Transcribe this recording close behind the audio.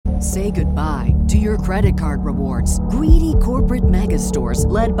Say goodbye to your credit card rewards. Greedy corporate mega stores,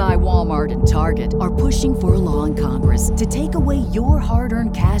 led by Walmart and Target, are pushing for a law in Congress to take away your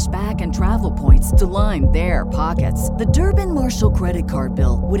hard-earned cash back and travel points to line their pockets. The Durbin-Marshall credit card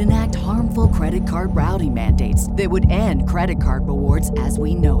bill would enact harmful credit card routing mandates that would end credit card rewards as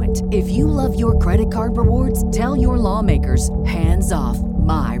we know it. If you love your credit card rewards, tell your lawmakers, hands off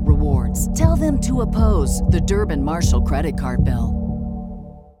my rewards. Tell them to oppose the Durbin-Marshall credit card bill.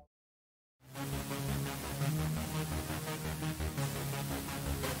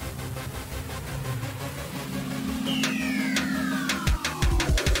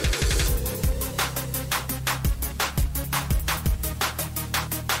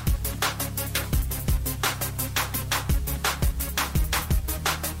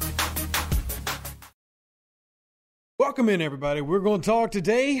 Welcome in, everybody. We're going to talk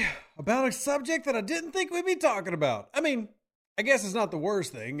today about a subject that I didn't think we'd be talking about. I mean, I guess it's not the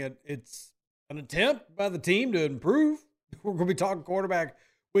worst thing. It's an attempt by the team to improve. We're going to be talking quarterback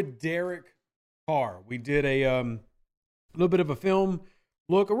with Derek Carr. We did a little bit of a film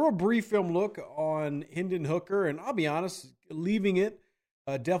look, a real brief film look on Hendon Hooker, and I'll be honest, leaving it,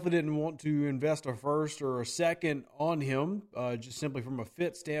 definitely didn't want to invest a first or a second on him, just simply from a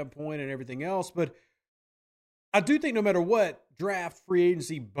fit standpoint and everything else, but I do think no matter what, draft, free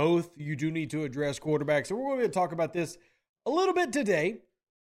agency, both, you do need to address quarterbacks. So we're going to talk about this a little bit today,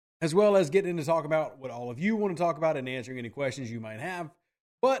 as well as getting into talk about what all of you want to talk about and answering any questions you might have.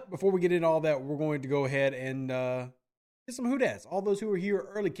 But before we get into all that, we're going to go ahead and get some who-dats. All those who are here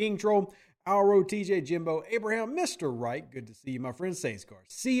early, King Troll, Alro, TJ, Jimbo, Abraham, Mr. Wright. Good to see you, my friend. Saints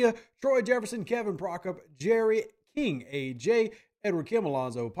Garcia, Troy Jefferson, Kevin Prokop, Jerry, King AJ, Edward Kim,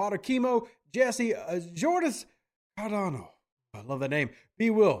 Alonzo Potter, Chemo, Jesse, Jordis, Cardano. I love that name. B.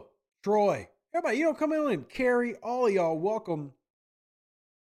 Will, Troy. Everybody, come in and carry all of y'all. Welcome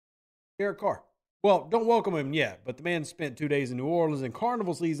Derek Carr. Well, don't welcome him yet, but the man spent 2 days in New Orleans in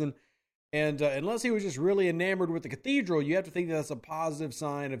carnival season, and unless he was just really enamored with the cathedral, you have to think that's a positive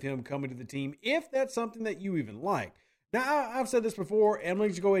sign of him coming to the team, if that's something that you even like. Now, I've said this before, and let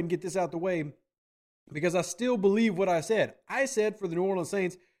me just go ahead and get this out the way, because I still believe what I said. I said for the New Orleans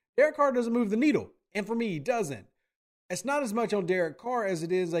Saints, Derek Carr doesn't move the needle, and for me, he doesn't. It's not as much on Derek Carr as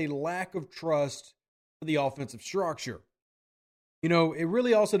it is a lack of trust for the offensive structure. It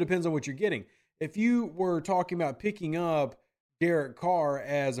really also depends on what you're getting. If you were talking about picking up Derek Carr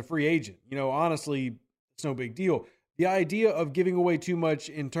as a free agent, honestly, it's no big deal. The idea of giving away too much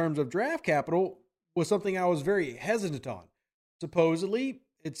in terms of draft capital was something I was very hesitant on. Supposedly,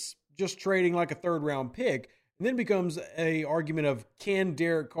 it's just trading like a third-round pick. And then becomes an argument of, can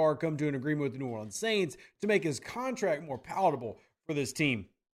Derek Carr come to an agreement with the New Orleans Saints to make his contract more palatable for this team?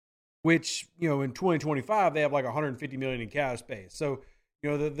 Which, in 2025, they have like $150 million in cap space. So,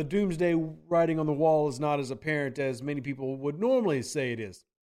 the doomsday writing on the wall is not as apparent as many people would normally say it is.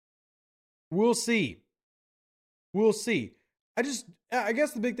 We'll see. I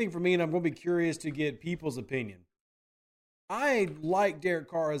guess the big thing for me, and I'm going to be curious to get people's opinion. I like Derek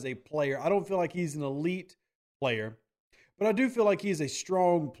Carr as a player. I don't feel like he's an elite player, but I do feel like he's a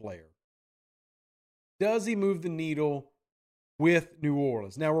strong player. Does he move the needle with New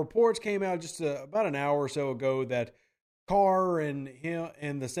Orleans? Now, reports came out just about an hour or so ago that Carr and him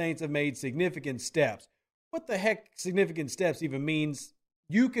and the Saints have made significant steps. What the heck significant steps even means?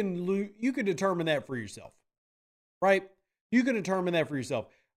 You can determine that for yourself, right? You can determine that for yourself.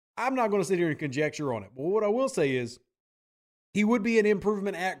 I'm not going to sit here and conjecture on it, but what I will say is he would be an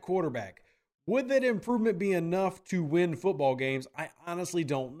improvement at quarterback. Would that improvement be enough to win football games? I honestly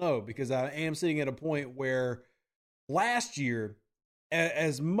don't know, because I am sitting at a point where last year,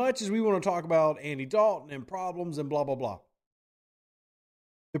 as much as we want to talk about Andy Dalton and problems and blah, blah, blah,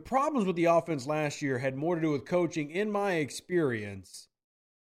 the problems with the offense last year had more to do with coaching, in my experience,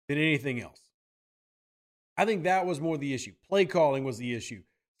 than anything else. I think that was more the issue. Play calling was the issue.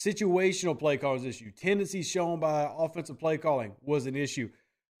 Situational play calling was the issue. Tendencies shown by offensive play calling was an issue.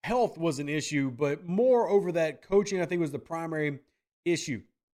 Health was an issue, but more over that coaching, I think, was the primary issue.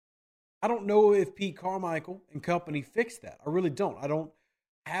 I don't know if Pete Carmichael and company fixed that. I really don't. I don't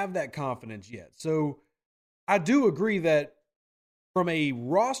have that confidence yet. So I do agree that from a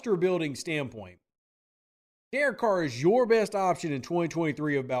roster building standpoint, Derek Carr is your best option in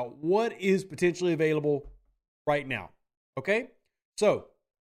 2023 about what is potentially available right now. Okay? So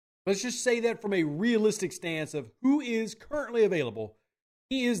let's just say that from a realistic stance of who is currently available,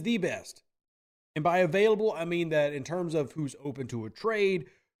 he is the best. And by available, I mean that in terms of who's open to a trade,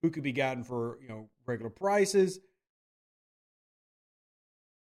 who could be gotten for, regular prices.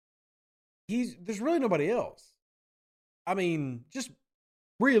 There's really nobody else. I mean, just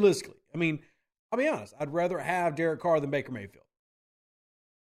Realistically, I mean, I'll be honest. I'd rather have Derek Carr than Baker Mayfield.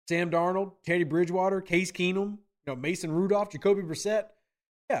 Sam Darnold, Teddy Bridgewater, Case Keenum, Mason Rudolph, Jacoby Brissett.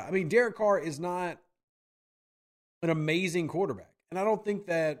 Yeah, I mean, Derek Carr is not an amazing quarterback. And I don't think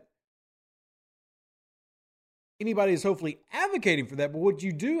that anybody is hopefully advocating for that. But what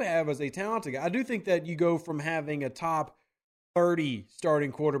you do have as a talented guy, I do think that you go from having a top 30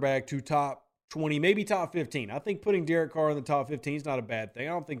 starting quarterback to top 20, maybe top 15. I think putting Derek Carr in the top 15 is not a bad thing.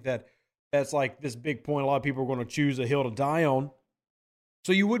 I don't think that that's like this big point. A lot of people are going to choose a hill to die on.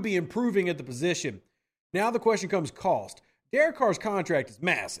 So you would be improving at the position. Now the question comes cost. Derek Carr's contract is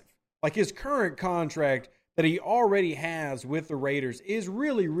massive. Like his current contract that he already has with the Raiders is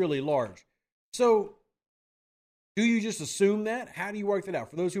really, really large. So do you just assume that? How do you work that out?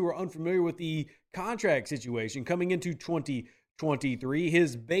 For those who are unfamiliar with the contract situation, coming into 2023,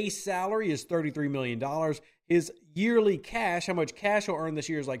 his base salary is $33 million. His yearly cash, how much cash he'll earn this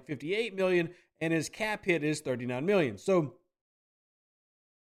year, is like $58 million, and his cap hit is $39 million. So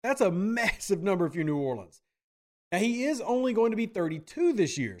that's a massive number for New Orleans. Now, he is only going to be 32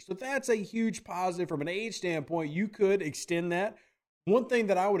 this year, so that's a huge positive from an age standpoint. You could extend that. One thing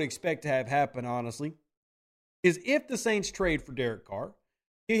that I would expect to have happen, honestly, is if the Saints trade for Derek Carr,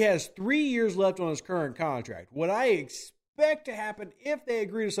 he has 3 years left on his current contract. What I expect to happen if they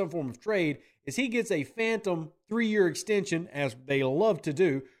agree to some form of trade is he gets a phantom 3-year extension, as they love to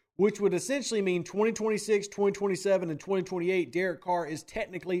do, which would essentially mean 2026, 2027, and 2028, Derek Carr is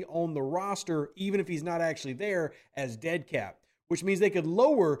technically on the roster, even if he's not actually there, as dead cap, which means they could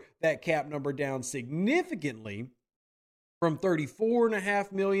lower that cap number down significantly from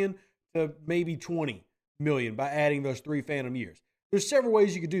 $34.5 million to maybe $20 million by adding those 3 phantom years. There's several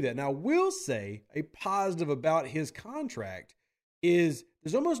ways you could do that. Now, I will say a positive about his contract is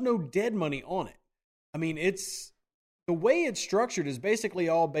there's almost no dead money on it. I mean, the way it's structured is basically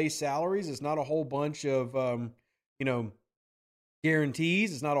all base salaries. It's not a whole bunch of,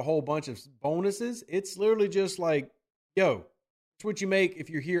 guarantees. It's not a whole bunch of bonuses. It's literally just like, it's what you make if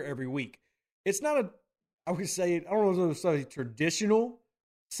you're here every week. It's not I would say, I don't know if it's a traditional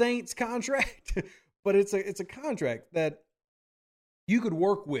Saints contract, but it's a contract that you could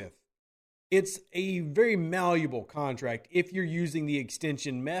work with. It's a very malleable contract if you're using the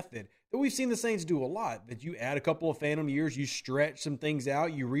extension method that we've seen the Saints do a lot, that you add a couple of phantom years, you stretch some things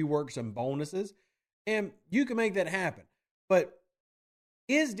out, you rework some bonuses, and you can make that happen. But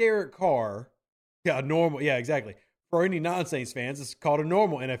is Derek Carr normal? Yeah, exactly. For any non-Saints fans, it's called a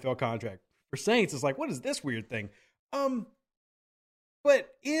normal NFL contract. For Saints, it's like, what is this weird thing? But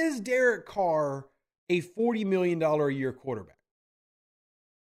is Derek Carr a $40 million a year quarterback?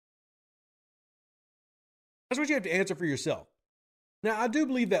 That's what you have to answer for yourself. Now, I do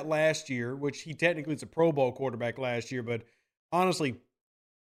believe that last year, which he technically is a Pro Bowl quarterback last year, but honestly,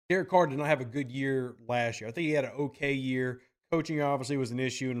 Derek Carr did not have a good year last year. I think he had an okay year. Coaching obviously was an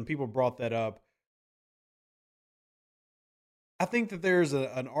issue, and people brought that up. I think that there's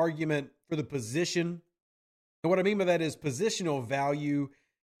an argument for the position. And what I mean by that is positional value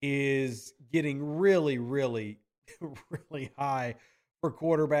is getting really, really, really high for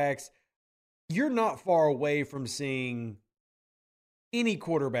quarterbacks. You're not far away from seeing any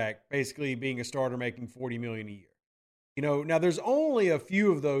quarterback basically being a starter making $40 million a year. Now there's only a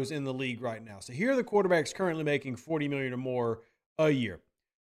few of those in the league right now. So here are the quarterbacks currently making $40 million or more a year.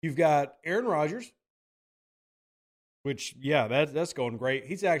 You've got Aaron Rodgers, which, that's going great.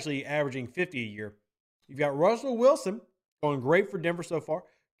 He's actually averaging 50 a year. You've got Russell Wilson, going great for Denver so far.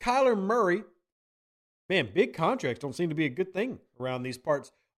 Kyler Murray, man, big contracts don't seem to be a good thing around these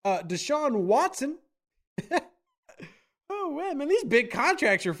parts. Deshaun Watson. Oh, man, these big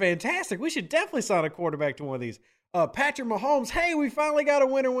contracts are fantastic. We should definitely sign a quarterback to one of these. Patrick Mahomes, hey, we finally got a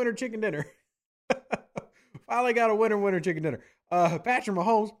winner chicken dinner. Finally got a winner chicken dinner. Patrick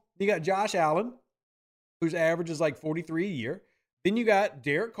Mahomes, you got Josh Allen, whose average is like 43 a year. Then you got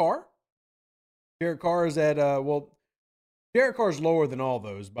Derek Carr. Derek Carr is at, Derek Carr is lower than all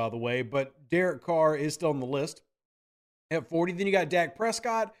those, by the way, but Derek Carr is still on the list at 40. Then you got Dak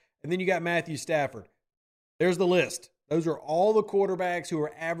Prescott, and then you got Matthew Stafford. There's the list. Those are all the quarterbacks who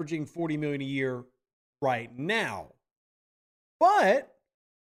are averaging $40 million a year right now. But,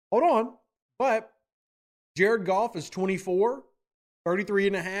 hold on, Jared Goff is 24, 33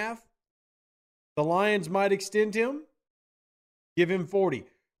 and a half. The Lions might extend him, give him 40.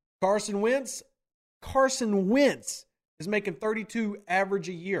 Carson Wentz is making 32 average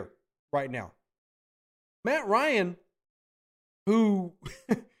a year right now. Matt Ryan, who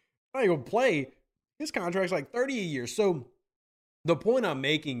not even play, his contract's like 30 a year. So the point I'm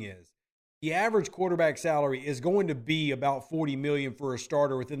making is the average quarterback salary is going to be about $40 million for a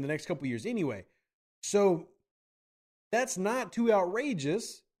starter within the next couple of years anyway. So that's not too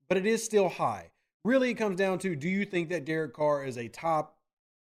outrageous, but it is still high. Really, it comes down to, do you think that Derek Carr is a top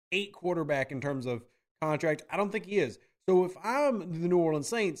 8 quarterback in terms of contract? I don't think he is. So if I'm the New Orleans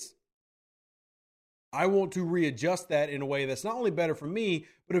Saints, I want to readjust that in a way that's not only better for me,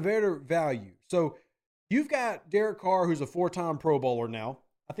 but a better value. So you've got Derek Carr, who's a 4-time Pro Bowler now.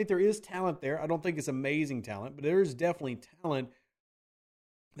 I think there is talent there. I don't think it's amazing talent, but there is definitely talent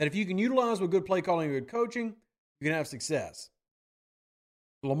that if you can utilize with good play calling and good coaching, you can have success.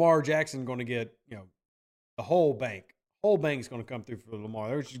 Lamar Jackson going to get, the whole bank. Whole bank's going to come through for Lamar.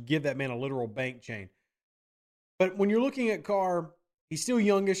 They're just give that man a literal bank chain. But when you're looking at Carr, he's still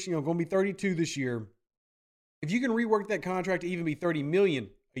youngish, going to be 32 this year. If you can rework that contract to even be $30 million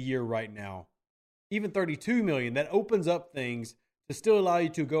a year right now, even $32 million, that opens up things to still allow you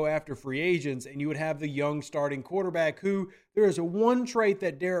to go after free agents, and you would have the young starting quarterback who there is one trait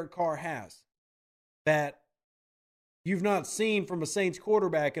that Derek Carr has that you've not seen from a Saints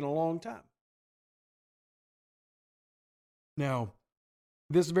quarterback in a long time. Now,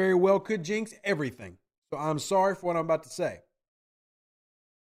 this very well could jinx everything, so I'm sorry for what I'm about to say.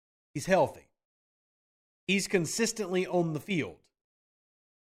 He's healthy. He's consistently on the field.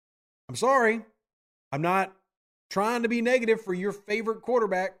 I'm sorry. I'm not trying to be negative for your favorite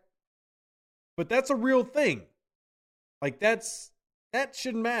quarterback, but that's a real thing. That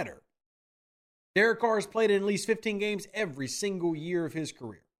shouldn't matter. Derek Carr has played in at least 15 games every single year of his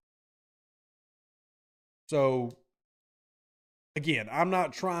career. So, again, I'm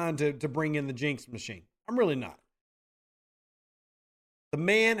not trying to bring in the jinx machine. I'm really not. The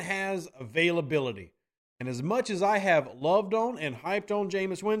man has availability. And as much as I have loved on and hyped on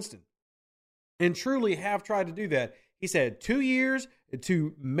Jameis Winston, and truly have tried to do that, he's had 2 years and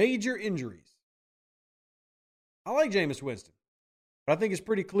 2 major injuries. I like Jameis Winston, but I think it's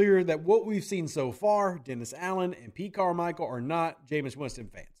pretty clear that what we've seen so far, Dennis Allen and Pete Carmichael are not Jameis Winston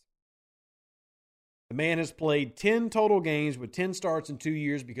fans. The man has played 10 total games with 10 starts in 2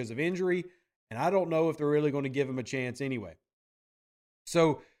 years because of injury, and I don't know if they're really going to give him a chance anyway.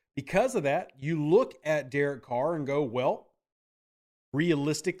 So because of that, you look at Derek Carr and go, well,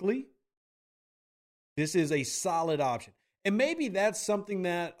 realistically, this is a solid option. And maybe that's something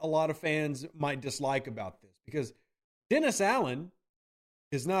that a lot of fans might dislike about this, because Dennis Allen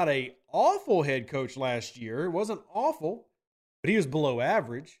is not an awful head coach last year. It wasn't awful, but he was below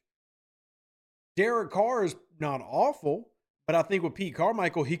average. Derek Carr is not awful, but I think with Pete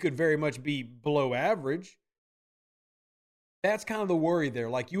Carmichael, he could very much be below average. That's kind of the worry there.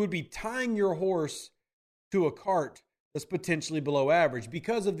 You would be tying your horse to a cart that's potentially below average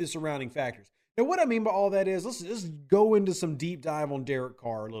because of the surrounding factors. Now, what I mean by all that is, let's go into some deep dive on Derek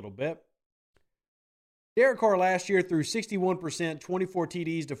Carr a little bit. Derek Carr last year threw 61%, 24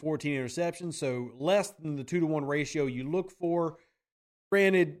 TDs to 14 interceptions, so less than the 2-to-1 ratio you look for.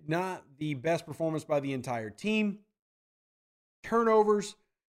 Granted, not the best performance by the entire team. Turnovers,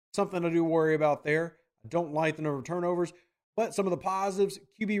 something I do worry about there. I don't like the number of turnovers, but some of the positives,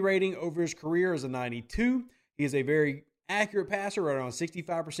 QB rating over his career is a 92. He is a very accurate passer, right around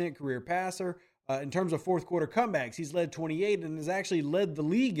 65% career passer. In terms of fourth quarter comebacks, he's led 28 and has actually led the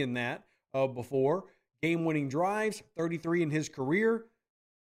league in that before. Game-winning drives, 33 in his career.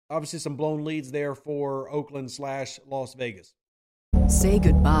 Obviously some blown leads there for Oakland/Las Vegas. Say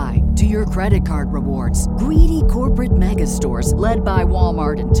goodbye to your credit card rewards. Greedy corporate mega stores, led by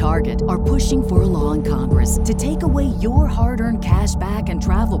Walmart and Target, are pushing for a law in Congress to take away your hard-earned cash back and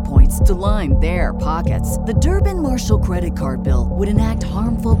travel points to line their pockets. The Durbin-Marshall credit card bill would enact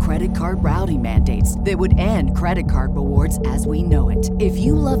harmful credit card routing mandates that would end credit card rewards as we know it. If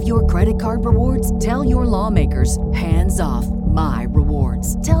you love your credit card rewards, tell your lawmakers, hands off my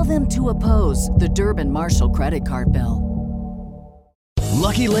rewards. Tell them to oppose the Durbin-Marshall credit card bill.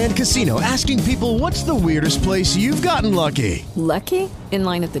 Lucky Land Casino, asking people, what's the weirdest place you've gotten lucky? Lucky? In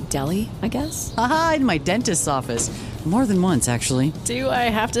line at the deli, I guess? Aha, in my dentist's office. More than once, actually. Do I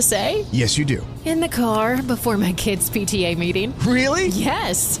have to say? Yes, you do. In the car before my kids' PTA meeting. Really?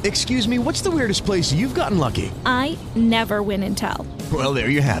 Yes. Excuse me, what's the weirdest place you've gotten lucky? I never win and tell. Well, there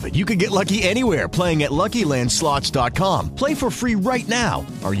you have it. You can get lucky anywhere, playing at LuckyLandSlots.com. Play for free right now.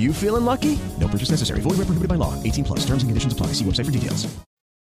 Are you feeling lucky? No purchase necessary. Void where prohibited by law. 18+. Terms and conditions apply. See website for details.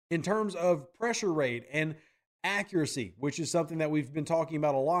 In terms of pressure rate and accuracy, which is something that we've been talking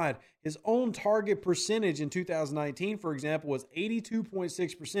about a lot, his own target percentage in 2019, for example, was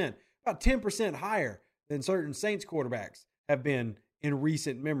 82.6%, about 10% higher than certain Saints quarterbacks have been in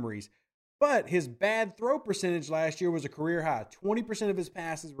recent memories. But his bad throw percentage last year was a career high. 20% of his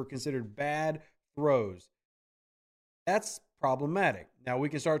passes were considered bad throws. That's problematic. Now we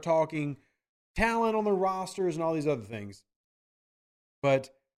can start talking talent on the rosters and all these other things.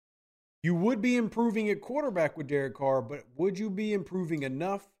 But you would be improving at quarterback with Derek Carr, but would you be improving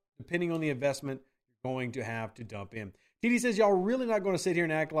enough depending on the investment you're going to have to dump in? TD says, y'all really not going to sit here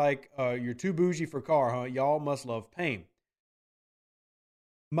and act like you're too bougie for Carr, huh? Y'all must love pain.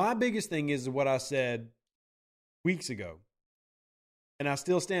 My biggest thing is what I said weeks ago, and I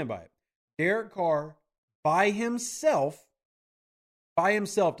still stand by it. Derek Carr by himself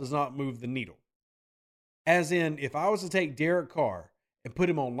does not move the needle. As in, if I was to take Derek Carr and put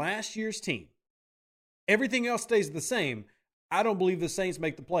him on last year's team, everything else stays the same. I don't believe the Saints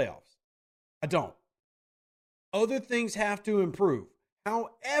make the playoffs. I don't. Other things have to improve.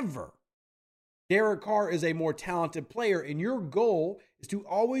 However, Derek Carr is a more talented player, and your goal is to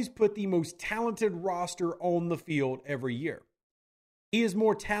always put the most talented roster on the field every year. He is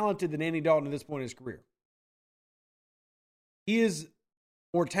more talented than Andy Dalton at this point in his career. He is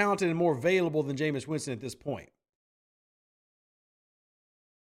more talented and more available than Jameis Winston at this point.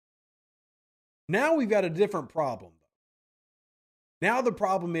 Now we've got a different problem. Now the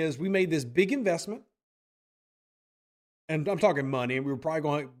problem is we made this big investment, and I'm talking money, and we were probably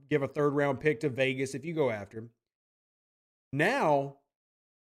going to give a third-round pick to Vegas if you go after him. Now,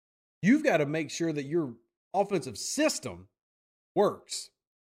 you've got to make sure that your offensive system works.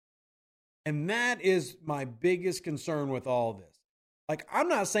 And that is my biggest concern with all this. Like, I'm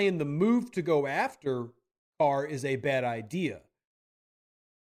not saying the move to go after Carr is a bad idea.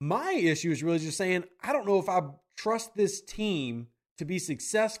 My issue is really just saying, I don't know if I trust this team to be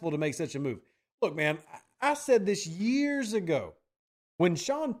successful to make such a move. Look, man, I said this years ago. When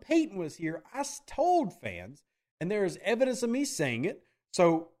Sean Payton was here, I told fans, and there is evidence of me saying it,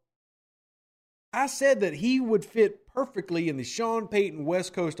 so I said that he would fit perfectly in the Sean Payton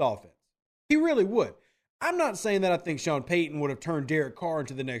West Coast offense. He really would. I'm not saying that I think Sean Payton would have turned Derek Carr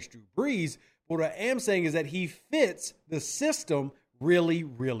into the next Drew Brees, but what I am saying is that he fits the system really,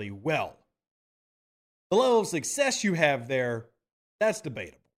 really well. The level of success you have there, that's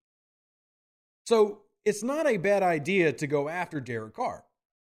debatable. So it's not a bad idea to go after Derek Carr.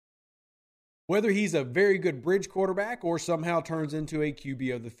 Whether he's a very good bridge quarterback or somehow turns into a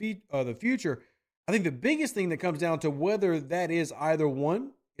QB of the future, I think the biggest thing that comes down to whether that is either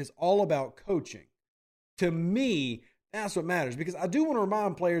one is all about coaching. To me, that's what matters, because I do want to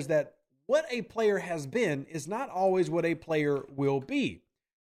remind players that what a player has been is not always what a player will be.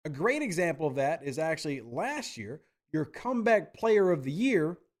 A great example of that is actually last year, your comeback player of the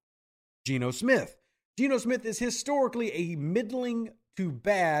year, Geno Smith. Geno Smith is historically a middling to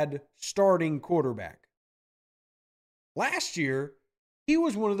bad starting quarterback. Last year, he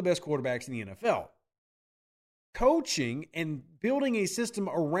was one of the best quarterbacks in the NFL. Coaching and building a system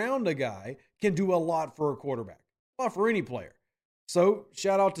around a guy can do a lot for a quarterback, a lot for any player. So,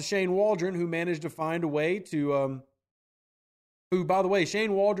 shout out to Shane Waldron, who managed to find a way to, who, by the way,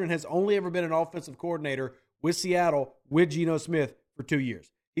 Shane Waldron has only ever been an offensive coordinator with Seattle with Geno Smith for 2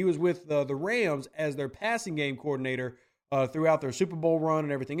 years. He was with the Rams as their passing game coordinator throughout their Super Bowl run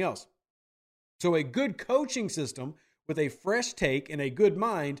and everything else. So a good coaching system with a fresh take and a good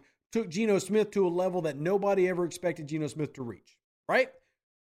mind took Geno Smith to a level that nobody ever expected Geno Smith to reach, right?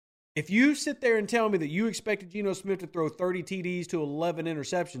 If you sit there and tell me that you expected Geno Smith to throw 30 TDs to 11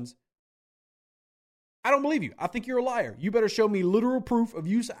 interceptions, I don't believe you. I think you're a liar. You better show me literal proof of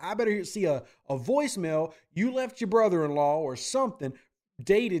you. I better see a voicemail you left your brother-in-law or something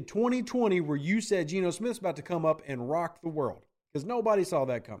dated 2020 where you said Geno Smith's about to come up and rock the world, because nobody saw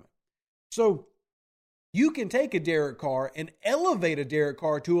that coming. So you can take a Derek Carr and elevate a Derek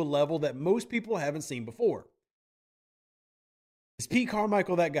Carr to a level that most people haven't seen before. Is Pete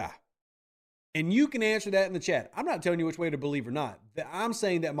Carmichael that guy? And you can answer that in the chat. I'm not telling you which way to believe or not. I'm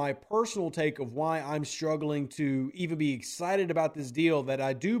saying that my personal take of why I'm struggling to even be excited about this deal that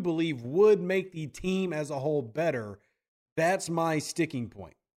I do believe would make the team as a whole better, that's my sticking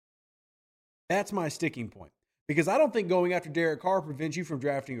point. That's my sticking point. Because I don't think going after Derek Carr prevents you from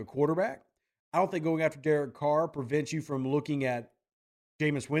drafting a quarterback. I don't think going after Derek Carr prevents you from looking at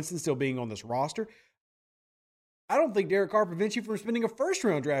Jameis Winston still being on this roster. I don't think Derek Carr prevents you from spending a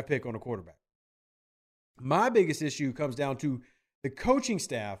first-round draft pick on a quarterback. My biggest issue comes down to the coaching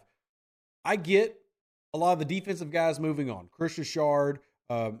staff. I get a lot of the defensive guys moving on. Chris Richard,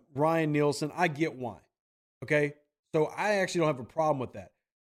 Ryan Nielsen, I get why. Okay? So I actually don't have a problem with that.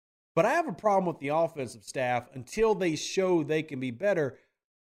 But I have a problem with the offensive staff until they show they can be better.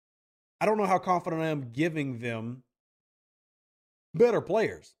 I don't know how confident I am giving them better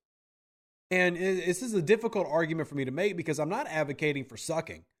players. And this is a difficult argument for me to make because I'm not advocating for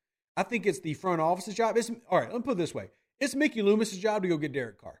sucking. I think it's the front office's job. All right, let me put it this way. It's Mickey Loomis's job to go get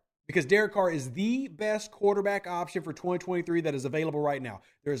Derek Carr because Derek Carr is the best quarterback option for 2023 that is available right now.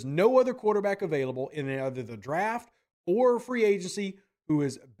 There is no other quarterback available in either the draft or free agency who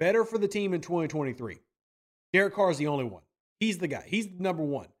is better for the team in 2023. Derek Carr is the only one. He's the guy. He's number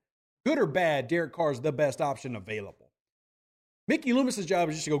one. Good or bad, Derek Carr is the best option available. Mickey Loomis's job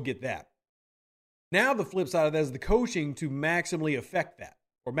is just to go get that. Now the flip side of that is the coaching to maximally affect that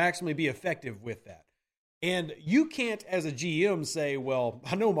or maximally be effective with that. And you can't, as a GM, say, well,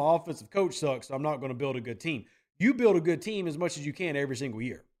 I know my offensive coach sucks, so I'm not going to build a good team. You build a good team as much as you can every single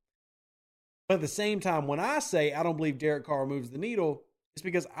year. But at the same time, when I say I don't believe Derek Carr moves the needle, it's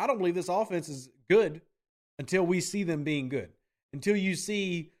because I don't believe this offense is good until we see them being good. Until you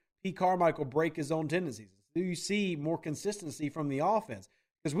see Pete Carmichael break his own tendencies. Until you see more consistency from the offense.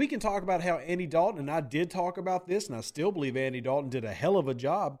 Because we can talk about how Andy Dalton, and I did talk about this, and I still believe Andy Dalton did a hell of a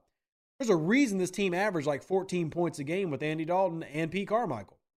job. There's a reason this team averaged like 14 points a game with Andy Dalton and Pete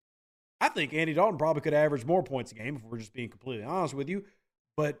Carmichael. I think Andy Dalton probably could average more points a game if we're just being completely honest with you.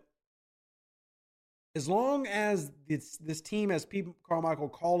 But as long as this team has Pete Carmichael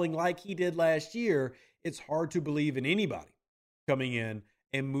calling like he did last year, it's hard to believe in anybody coming in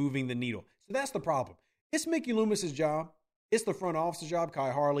and moving the needle. So that's the problem. It's Mickey Loomis's job. It's the front office's job,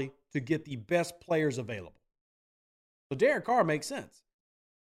 Kai Harley, to get the best players available. So Derek Carr makes sense.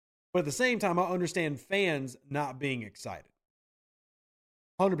 But at the same time, I understand fans not being excited.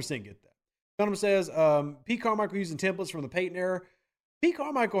 100% get that. Dunham says, Pete Carmichael using templates from the Peyton era. Pete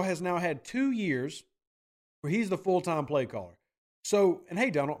Carmichael has now had 2 years where he's the full-time play caller. So, and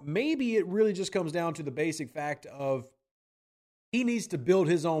hey, Donald, maybe it really just comes down to the basic fact of he needs to build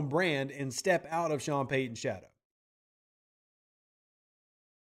his own brand and step out of Sean Payton's shadow.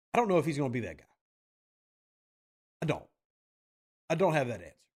 I don't know if he's going to be that guy. I don't have that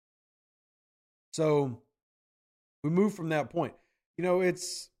answer. So we move from that point. You know,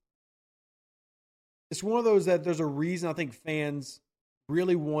 it's one of those that there's a reason I think fans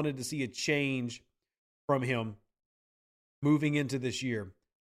really wanted to see a change from him moving into this year.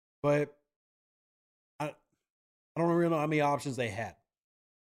 But I don't really know how many options they had.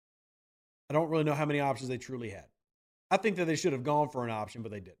 I don't really know how many options they truly had. I think that they should have gone for an option,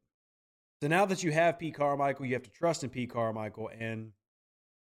 but they didn't. So now that you have Pete Carmichael, you have to trust in Pete Carmichael. And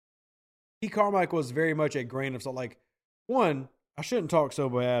Pete Carmichael is very much a grain of salt. Like, one, I shouldn't talk so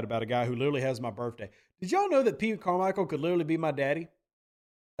bad about a guy who literally has my birthday. Did y'all know that Pete Carmichael could literally be my daddy?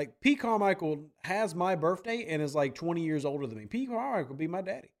 Like, Pete Carmichael has my birthday and is like 20 years older than me. Pete Carmichael could be my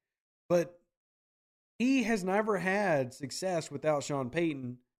daddy. But he has never had success without Sean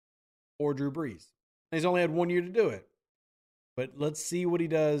Payton or Drew Brees. He's only had 1 year to do it. But let's see what he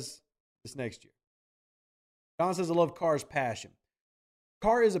does this next year. Don says, I love Carr's passion.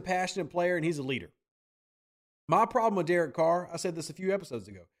 Carr is a passionate player, and he's a leader. My problem with Derek Carr, I said this a few episodes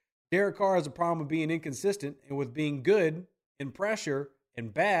ago. Derek Carr has a problem with being inconsistent and with being good in pressure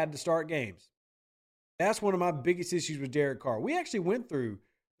and bad to start games. That's one of my biggest issues with Derek Carr. We actually went through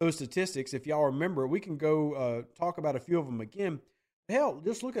those statistics. If y'all remember, we can go talk about a few of them again. Hell,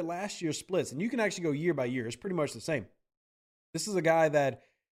 just look at last year's splits, and you can actually go year by year. It's pretty much the same. This is a guy that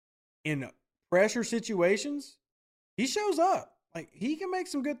in pressure situations, he shows up. Like, he can make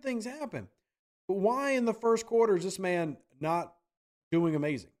some good things happen. But why in the first quarter is this man not doing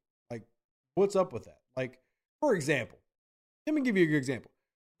amazing? Like, what's up with that? Like, for example, let me give you a good example.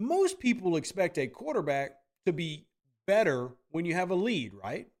 Most people expect a quarterback to be better when you have a lead,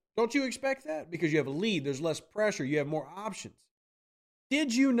 right? Don't you expect that? Because you have a lead, there's less pressure, you have more options.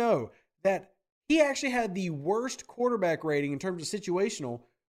 Did you know that he actually had the worst quarterback rating in terms of situational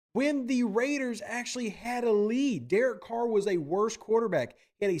when the Raiders actually had a lead? Derek Carr was a worse quarterback.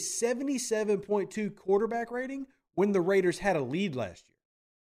 He had a 77.2 quarterback rating when the Raiders had a lead last year.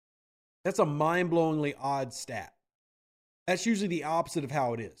 That's a mind-blowingly odd stat. That's usually the opposite of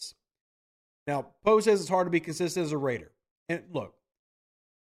how it is. Now, Poe says it's hard to be consistent as a Raider. And look,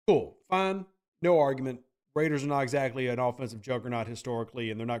 cool, fine, no argument. Raiders are not exactly an offensive juggernaut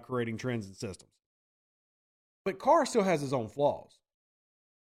historically, and they're not creating trends and systems. But Carr still has his own flaws.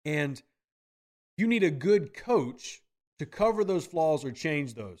 And you need a good coach to cover those flaws or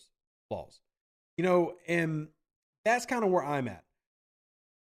change those flaws. You know, and that's kind of where I'm at.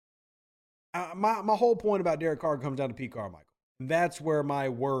 My whole point about Derek Carr comes down to Pete Carmichael. And that's where my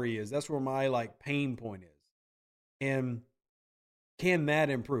worry is. That's where my pain point is. And can that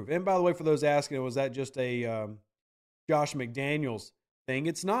improve? And by the way, for those asking, was that just a Josh McDaniels thing?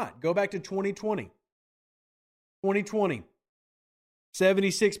 It's not. Go back to 2020. 2020.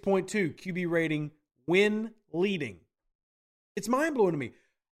 76.2 QB rating when leading. It's mind-blowing to me.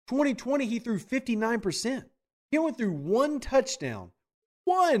 2020, he threw 59%. He only threw one touchdown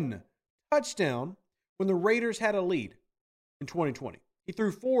when the Raiders had a lead in 2020. He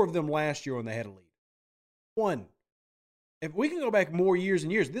threw 4 of them last year when they had a lead. One. If we can go back more years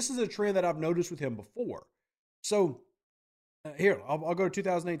and years, this is a trend that I've noticed with him before. So here, I'll go to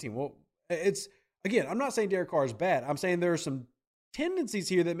 2018. Well, again, I'm not saying Derek Carr is bad. I'm saying there are some tendencies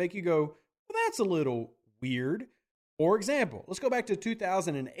here that make you go, well, that's a little weird. For example, let's go back to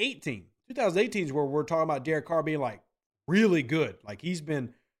 2018. 2018 is where we're talking about Derek Carr being like really good. Like he's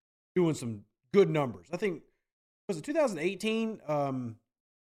been doing some good numbers. I think, was it 2018?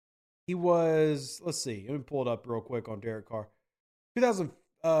 He was, let's see, let me pull it up real quick on Derek Carr.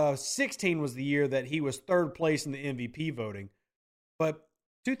 2016 was the year that he was third place in the MVP voting. But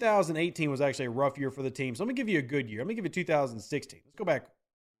 2018 was actually a rough year for the team. So let me give you a good year. Let me give you 2016. Let's go back,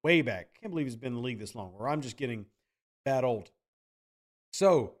 way back. I can't believe he's been in the league this long, or I'm just getting that old.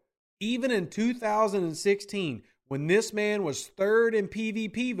 So even in 2016, when this man was third in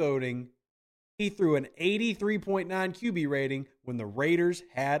PVP voting, he threw an 83.9 QB rating when the Raiders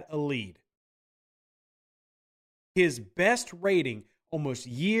had a lead. His best rating almost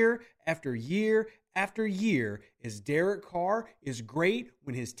year after year after year is Derek Carr is great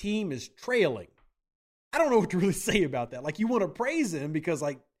when his team is trailing. I don't know what to really say about that. Like, you want to praise him because,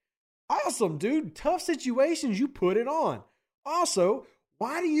 like, awesome, dude. Tough situations, you put it on. Also,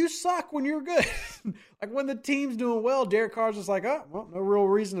 why do you suck when you're good? Like, when the team's doing well, Derek Carr's just like, oh, well, no real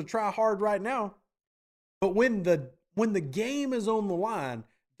reason to try hard right now. But when the game is on the line,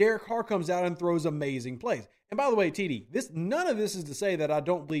 Derek Carr comes out and throws amazing plays. And by the way, TD, none of this is to say that I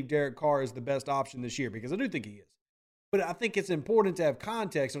don't believe Derek Carr is the best option this year, because I do think he is. But I think it's important to have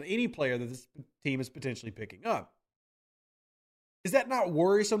context on any player that this team is potentially picking up. Is that not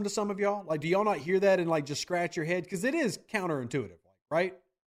worrisome to some of y'all? Like, do y'all not hear that and like just scratch your head? Because it is counterintuitive, right?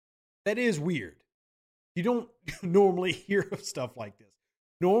 That is weird. You don't normally hear of stuff like this.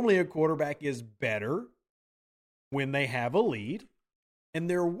 Normally a quarterback is better when they have a lead, and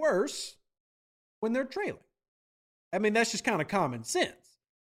they're worse when they're trailing. I mean, that's just kind of common sense.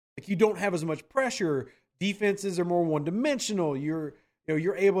 Like, you don't have as much pressure. Defenses are more one-dimensional. You're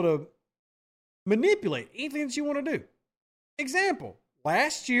able to manipulate anything that you want to do. Example,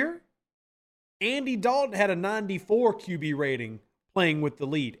 last year, Andy Dalton had a 94 QB rating playing with the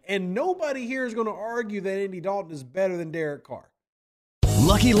lead. And nobody here is going to argue that Andy Dalton is better than Derek Carr.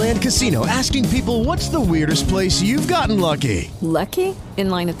 Lucky Land Casino, asking people, what's the weirdest place you've gotten lucky? Lucky? In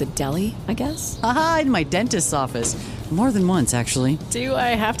line at the deli, I guess? Aha, in my dentist's office. More than once, actually. Do I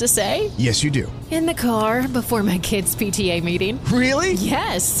have to say? Yes, you do. In the car before my kids' PTA meeting. Really?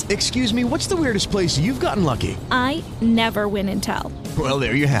 Yes. Excuse me, what's the weirdest place you've gotten lucky? I never win and tell. Well,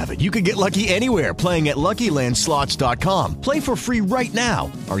 there you have it. You can get lucky anywhere, playing at LuckyLandSlots.com. Play for free right now.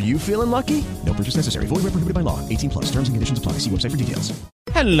 Are you feeling lucky? No purchase necessary. Void where prohibited by law. 18+. Terms and conditions apply. See website for details.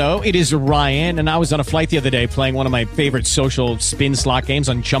 Hello, it is Ryan, and I was on a flight the other day playing one of my favorite social spin slot games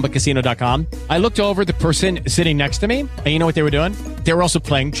on ChumbaCasino.com. I looked over at the person sitting next to me, and you know what they were doing? They were also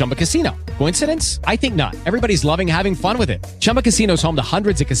playing Chumba Casino. Coincidence? I think not. Everybody's loving having fun with it. Chumba Casino is home to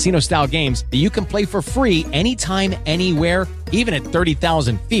hundreds of casino-style games that you can play for free anytime, anywhere, even at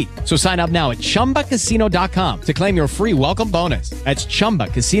 30,000 feet. So sign up now at ChumbaCasino.com to claim your free welcome bonus. That's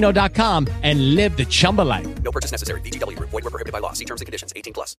ChumbaCasino.com and live the Chumba life. No purchase necessary. VGW. Void where prohibited by law. See terms and conditions.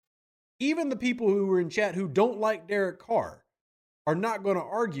 18+. Even the people who were in chat who don't like Derek Carr are not going to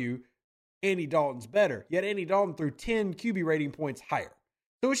argue Andy Dalton's better. Yet Andy Dalton threw 10 QB rating points higher.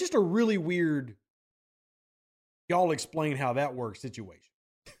 So it's just a really weird, y'all explain how that works situation.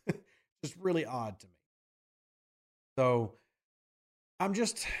 Just really odd to me. So I'm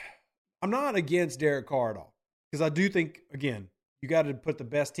not against Derek Carr at all. Because I do think, again, you got to put the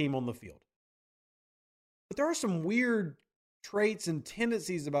best team on the field. But there are some weird traits and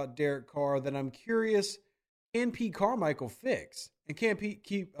tendencies about Derek Carr that I'm curious, can Pete Carmichael fix? And can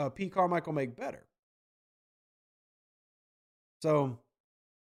Pete Carmichael make better? So,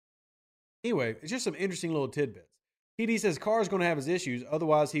 anyway, it's just some interesting little tidbits. TD says Carr is going to have his issues,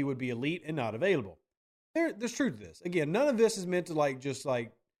 otherwise he would be elite and not available. There's truth to this. Again, none of this is meant to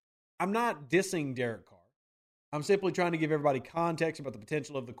I'm not dissing Derek Carr. I'm simply trying to give everybody context about the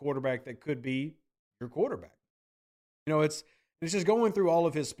potential of the quarterback that could be your quarterback. You know, it's just going through all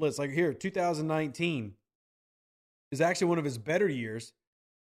of his splits. Like here, 2019 is actually one of his better years,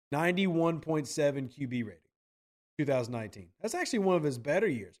 91.7 QB rating, 2019. That's actually one of his better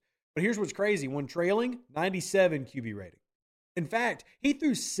years. But here's what's crazy. When trailing, 97 QB rating. In fact, he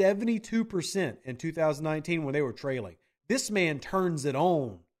threw 72% in 2019 when they were trailing. This man turns it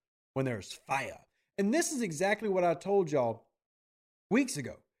on when there's fire. And this is exactly what I told y'all weeks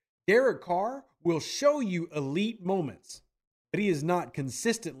ago. Derek Carr will show you elite moments, but he is not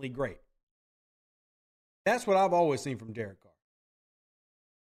consistently great. That's what I've always seen from Derek Carr.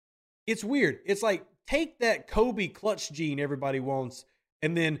 It's weird. It's like, take that Kobe clutch gene everybody wants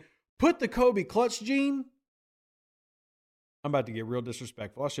and then put the Kobe clutch gene. I'm about to get real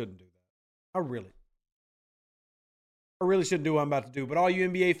disrespectful. I shouldn't do that. I really shouldn't do what I'm about to do, but all you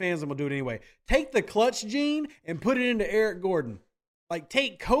NBA fans, I'm going to do it anyway. Take the clutch gene and put it into Eric Gordon. Like,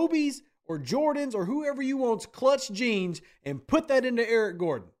 take Kobe's or Jordan's or whoever you want's clutch genes and put that into Eric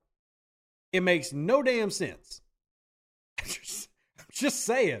Gordon. It makes no damn sense. I'm just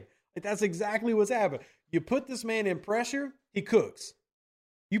saying. Like, that's exactly what's happened. You put this man in pressure, he cooks.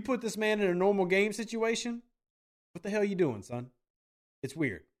 You put this man in a normal game situation, what the hell are you doing, son? It's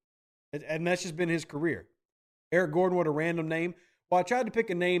weird. And that's just been his career. Eric Gordon, what a random name. Well, I tried to pick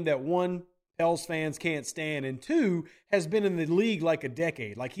a name that one, Pels fans can't stand, and two, has been in the league like a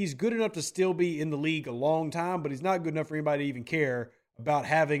decade. Like, he's good enough to still be in the league a long time, but he's not good enough for anybody to even care about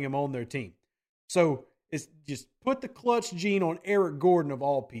having him on their team. So it's just put the clutch gene on Eric Gordon of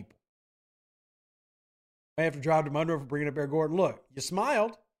all people. I have to drive to Monroe for bringing up Eric Gordon. Look, you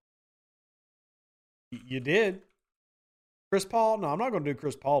smiled. You did. Chris Paul? No, I'm not going to do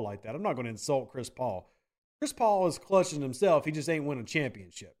Chris Paul like that. I'm not going to insult Chris Paul. Chris Paul is clutching himself. He just ain't win a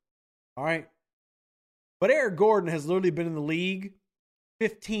championship. All right? But Eric Gordon has literally been in the league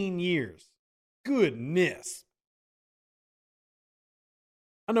 15 years. Goodness.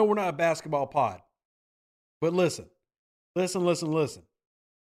 I know we're not a basketball pod, but listen.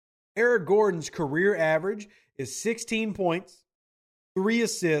 Eric Gordon's career average is 16 points, 3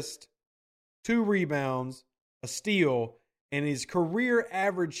 assists, 2 rebounds, a steal, and his career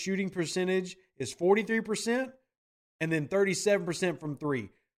average shooting percentage is 43% and then 37% from 3.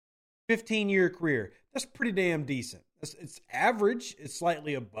 15-year career. That's pretty damn decent. It's average. It's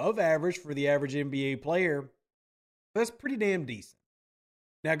slightly above average for the average NBA player. But that's pretty damn decent.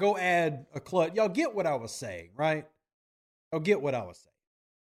 Now go add a clutch. Y'all get what I was saying, right? Y'all get what I was saying.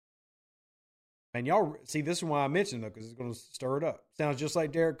 And y'all see, this is why I mentioned it, though, because it's going to stir it up. Sounds just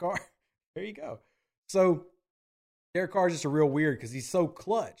like Derek Carr. There you go. So Derek Carr is just a real weird because he's so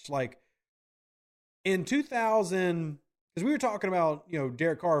clutch. Like in 2000, because we were talking about,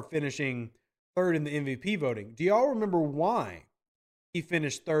 Derek Carr finishing third in the MVP voting. Do y'all remember why he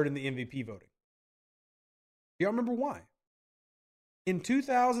finished third in the MVP voting? Do y'all remember why? In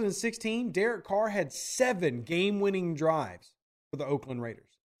 2016, Derek Carr had 7 game-winning drives for the Oakland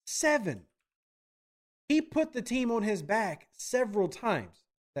Raiders. 7. He put the team on his back several times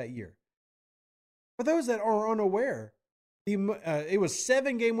that year. For those that are unaware, it was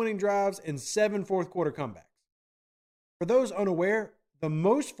 7 game-winning drives and 7 fourth-quarter comebacks. For those unaware, the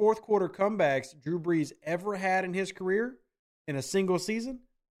most fourth-quarter comebacks Drew Brees ever had in his career in a single season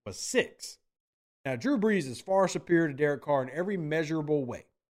was 6. Now, Drew Brees is far superior to Derek Carr in every measurable way.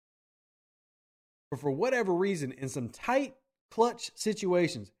 But for whatever reason, in some tight, clutch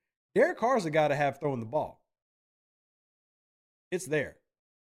situations, Derek Carr's the guy to have throwing the ball. It's there.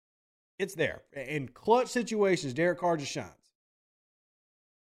 It's there. In clutch situations, Derek Carr just shines.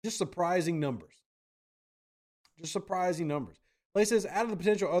 Just surprising numbers. Clay says, out of the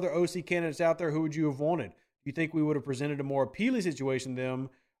potential other OC candidates out there, who would you have wanted? Do you think we would have presented a more appealing situation than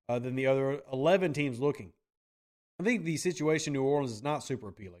the other 11 teams looking? I think the situation in New Orleans is not super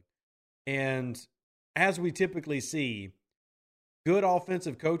appealing. And as we typically see, good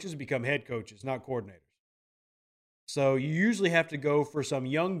offensive coaches become head coaches, not coordinators. So you usually have to go for some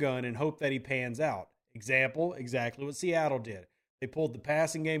young gun and hope that he pans out. Example, exactly what Seattle did. They pulled the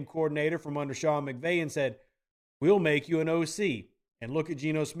passing game coordinator from under Sean McVay and said, we'll make you an OC. And look at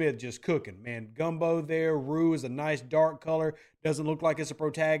Geno Smith just cooking. Man, gumbo there. Rue is a nice dark color. Doesn't look like it's a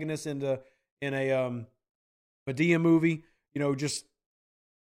protagonist in a Madea movie. Just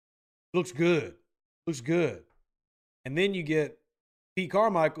looks good. And then you get Pete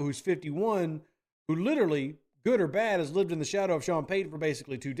Carmichael, who's 51, who literally, good or bad, has lived in the shadow of Sean Payton for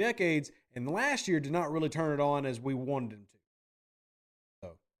basically 2 decades, and last year did not really turn it on as we wanted him to.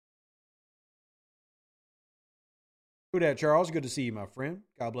 So, good at Charles. Good to see you, my friend.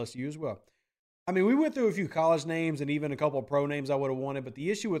 God bless you as well. I mean, we went through a few college names and even a couple of pro names I would have wanted, but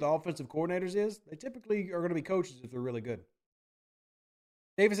the issue with offensive coordinators is they typically are going to be coaches if they're really good.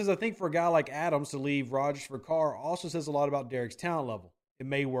 David says, I think for a guy like Adams to leave Rodgers for Carr also says a lot about Derek's talent level. It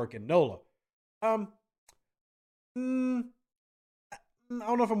may work in NOLA. I don't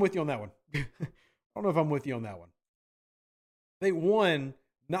know if I'm with you on that one. I think, one,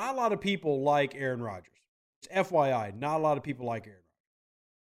 not a lot of people like Aaron Rodgers. Just FYI, not a lot of people like Aaron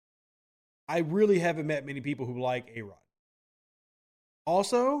Rodgers. I really haven't met many people who like A-Rod.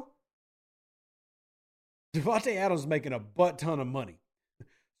 Also, Davante Adams is making a butt ton of money.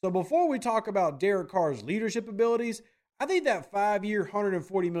 So before we talk about Derek Carr's leadership abilities, I think that 5-year,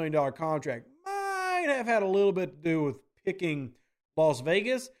 $140 million contract might have had a little bit to do with picking Las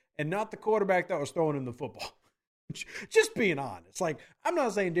Vegas and not the quarterback that was throwing him the football. Just being honest. Like, I'm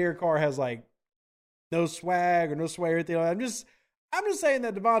not saying Derek Carr has, like, no swag or no swag or anything like that. I'm just saying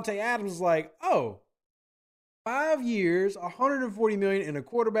that Davante Adams is like, 5 years, $140 million, and a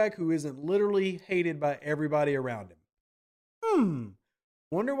quarterback who isn't literally hated by everybody around him.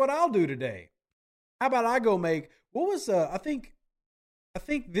 Wonder what I'll do today. How about I go make, what was, I think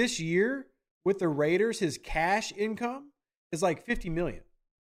this year with the Raiders, his cash income is like $50 million.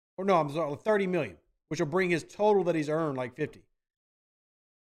 Or no, I'm sorry, $30 million, which will bring his total that he's earned like 50.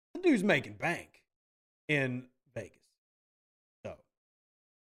 The dude's making bank in Vegas. So,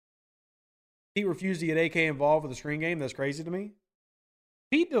 he refused to get AK involved with the screen game. That's crazy to me.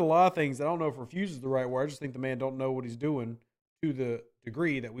 Pete did a lot of things. I don't know if refuse is the right word. I just think the man don't know what he's doing to the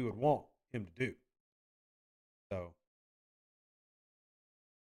degree that we would want him to do. So,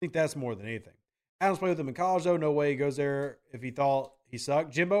 I think that's more than anything. Adams played with him in college, though. No way he goes there if he thought he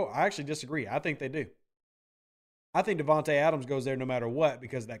sucked. Jimbo, I actually disagree. I think they do. I think Davante Adams goes there no matter what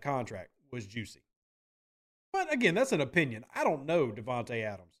because that contract was juicy. But again, that's an opinion. I don't know Davante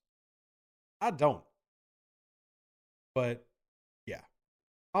Adams. I don't. But, yeah.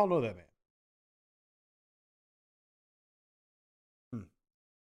 I don't know that man.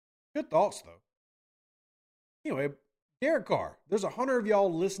 Good thoughts, though. Anyway, Derek Carr. There's 100 of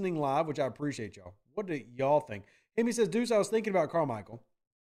y'all listening live, which I appreciate y'all. What do y'all think? Amy says, Deuce, I was thinking about Carmichael.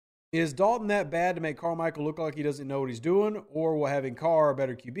 Is Dalton that bad to make Carmichael look like he doesn't know what he's doing? Or will having Carr a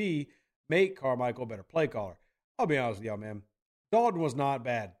better QB make Carmichael a better play caller? I'll be honest with y'all, man. Dalton was not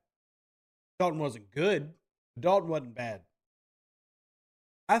bad. Dalton wasn't good. Dalton wasn't bad.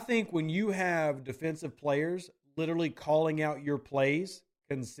 I think when you have defensive players literally calling out your plays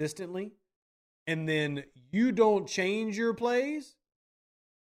consistently, and then you don't change your plays,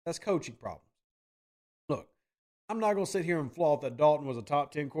 that's coaching problems. Look, I'm not going to sit here and flaunt that Dalton was a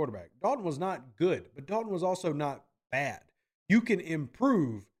top 10 quarterback. Dalton was not good, but Dalton was also not bad. You can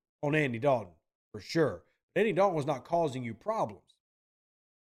improve on Andy Dalton, for sure. But Andy Dalton was not causing you problems.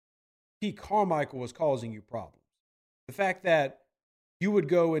 Pete Carmichael was causing you problems. The fact that you would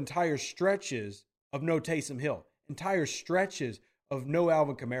go entire stretches of no Taysom Hill, entire stretches of no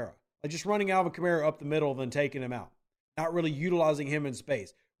Alvin Kamara. Like just running Alvin Kamara up the middle, then taking him out. Not really utilizing him in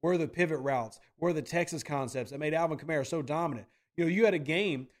space. Where are the pivot routes? Where are the Texas concepts that made Alvin Kamara so dominant? You know, you had a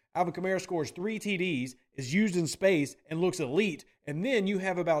game, Alvin Kamara scores 3 TDs, is used in space, and looks elite. And then you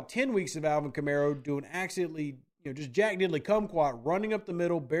have about 10 weeks of Alvin Kamara doing accidentally, just Jack Diddley kumquat, running up the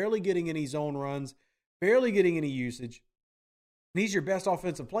middle, barely getting any zone runs, barely getting any usage. And he's your best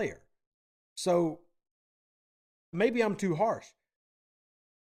offensive player. So maybe I'm too harsh.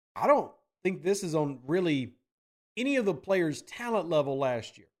 I don't think this is on really any of the players' talent level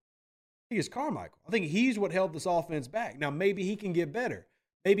last year. I think it's Carmichael. I think he's what held this offense back. Now, maybe he can get better.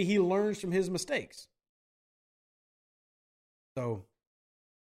 Maybe he learns from his mistakes. So,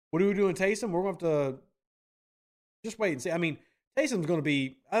 what do we do in Taysom? We're going to have to just wait and see. I mean, Taysom's going to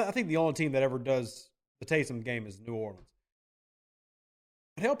be, I think the only team that ever does the Taysom game is New Orleans.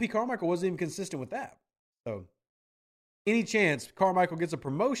 But hell, Pete Carmichael wasn't even consistent with that. So, any chance Carmichael gets a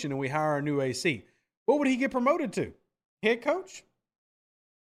promotion and we hire a new AC, what would he get promoted to? Head coach?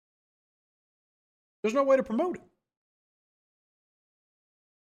 There's no way to promote him.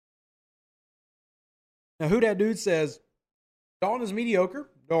 Now, who that dude says, Dalton is mediocre.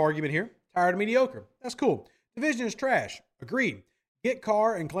 No argument here. Tired of mediocre. That's cool. Division is trash. Agreed. Get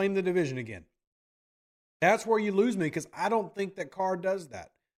Carr and claim the division again. That's where you lose me because I don't think that Carr does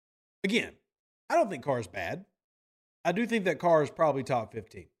that. Again, I don't think Carr is bad. I do think that Carr is probably top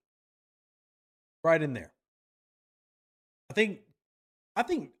 15. Right in there. I think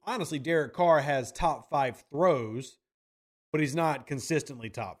honestly, Derek Carr has top 5 throws, but he's not consistently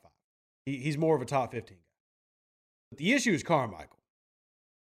top 5. He's more of a top 15 guy. But the issue is Carmichael.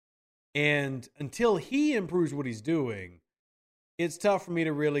 And until he improves what he's doing, it's tough for me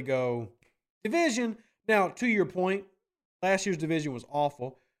to really go division. Now, to your point, last year's division was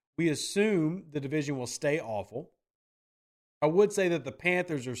awful. We assume the division will stay awful. I would say that the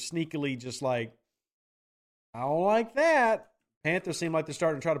Panthers are sneakily just like, I don't like that. Panthers seem like they're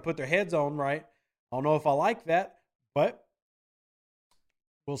starting to try to put their heads on, right? I don't know if I like that, but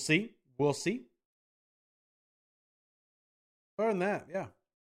we'll see. We'll see. Other than that, yeah.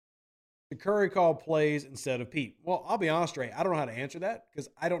 did Curry call plays instead of Pete? Well, I'll be honest, Ray, I don't know how to answer that because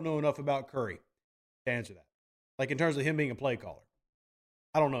I don't know enough about Curry to answer that. Like in terms of him being a play caller.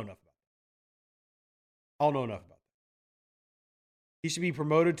 I don't know enough about that. I don't know enough about that. He should be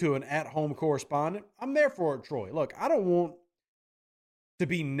promoted to an at-home correspondent. I'm there for it, Troy. Look, I don't want to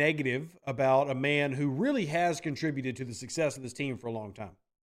be negative about a man who really has contributed to the success of this team for a long time.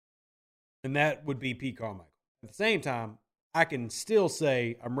 And that would be Pete Carmichael. At the same time, I can still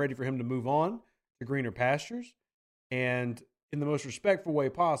say I'm ready for him to move on to greener pastures. And in the most respectful way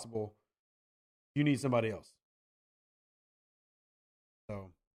possible, you need somebody else.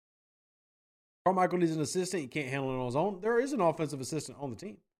 So Carmichael needs an assistant. He can't handle it on his own. There is an offensive assistant on the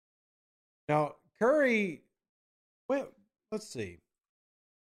team. Now, Curry, well, let's see.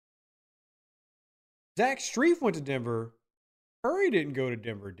 Zach Strief went to Denver. Curry didn't go to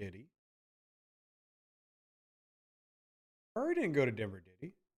Denver, did he? Curry didn't go to Denver, did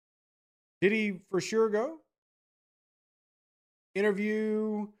he? Did he for sure go?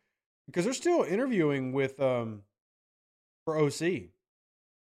 Interview, because they're still interviewing with for OC.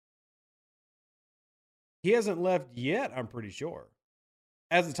 He hasn't left yet, I'm pretty sure,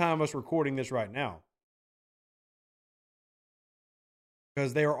 as the time of us recording this right now.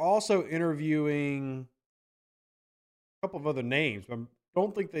 Because they are also interviewing a couple of other names, but I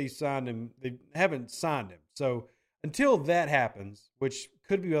don't think they signed him. They haven't signed him. So until that happens, which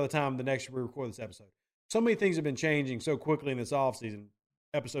could be by the time the next we record this episode, so many things have been changing so quickly in this offseason,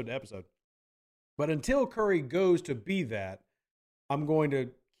 episode to episode. But until Curry goes to be that, I'm going to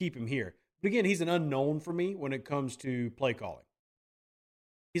keep him here. But again, he's an unknown for me when it comes to play calling.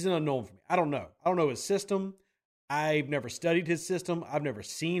 He's an unknown for me. I don't know. I don't know his system. I've never studied his system. I've never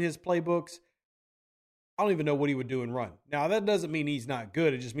seen his playbooks. I don't even know what he would do and run. Now, that doesn't mean he's not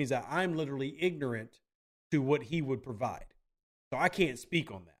good. It just means that I'm literally ignorant to what he would provide. So I can't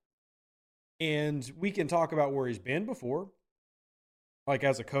speak on that. And we can talk about where he's been before, like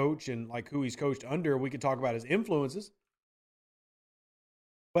as a coach and like who he's coached under. We can talk about his influences.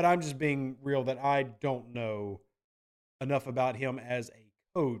 But I'm just being real that I don't know enough about him as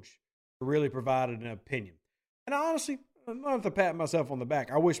a coach to really provide an opinion. And honestly, I'm not to pat myself on the back.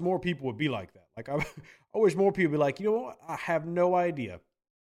 I wish more people would be like that. Like I wish more people would be like, you know what? I have no idea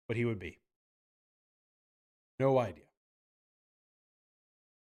what he would be. No idea.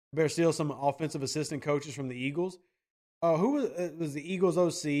 Better steal some offensive assistant coaches from the Eagles. Who was the Eagles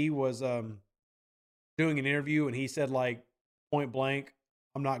OC was doing an interview and he said like point blank,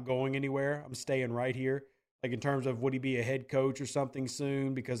 I'm not going anywhere. I'm staying right here. Like in terms of would he be a head coach or something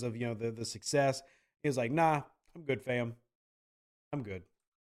soon because of, you know, the success. He was like, nah, I'm good, fam. I'm good.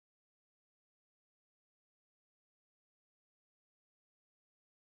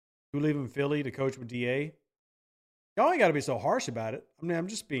 You leaving Philly to coach with DA? Y'all ain't got to be so harsh about it. I mean, I'm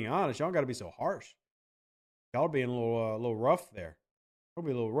just being honest. Y'all got to be so harsh. Y'all are being a little rough there. It'll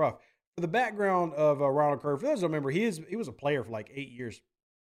be a little rough. For the background of Ronald Curry, for those who don't remember, he was a player for like 8 years.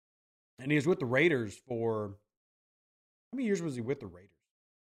 And he was with the Raiders for, how many years was he with the Raiders?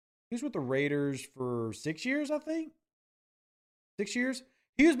 He was with the Raiders for 6 years, I think. 6 years.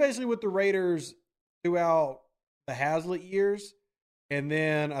 He was basically with the Raiders throughout the Hazlitt years. And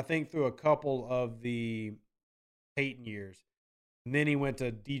then I think through a couple of the Peyton years. And then he went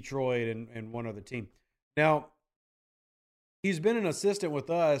to Detroit and one other team. Now, he's been an assistant with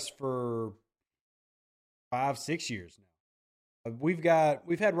us for 5-6 years now. We've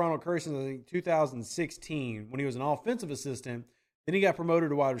had Ronald Curry since I think 2016 when he was an offensive assistant. Then he got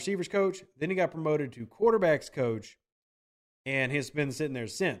promoted to wide receivers coach. Then he got promoted to quarterbacks coach, and has been sitting there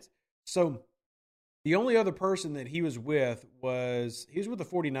since. So the only other person that he was with the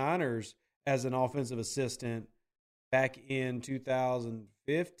 49ers as an offensive assistant back in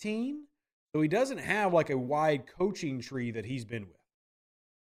 2015. So he doesn't have like a wide coaching tree that he's been with.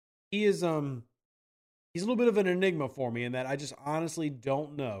 He is he's a little bit of an enigma for me in that I just honestly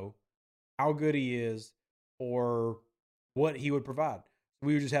don't know how good he is or what he would provide.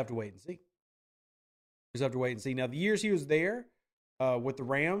 We would just have to wait and see. Now, the years he was there with the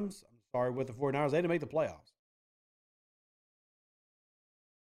Rams, with the 49ers, they didn't make the playoffs.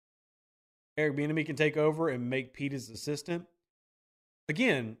 Eric Bieniemy can take over and make Pete his assistant.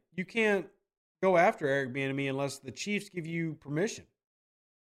 Again, you can't go after Eric Bieniemy unless the Chiefs give you permission.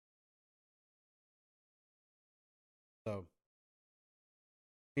 So,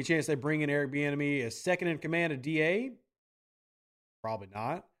 any chance they bring in Eric Bieniemy as second in command of DA? Probably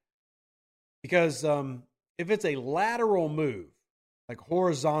not. Because if it's a lateral move, like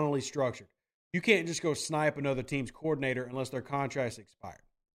horizontally structured, you can't just go snipe another team's coordinator unless their contract's expired.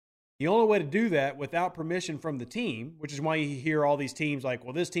 The only way to do that without permission from the team, which is why you hear all these teams like,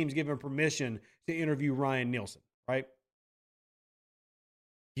 well, this team's given permission to interview Ryan Nielsen, right?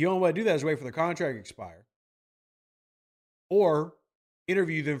 The only way to do that is wait for the contract to expire or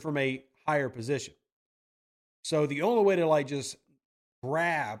interview them from a higher position. So the only way to like just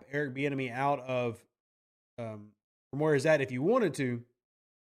grab Eric Bieniemy out of from where he's at, if you wanted to,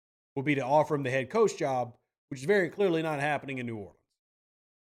 would be to offer him the head coach job, which is very clearly not happening in New Orleans.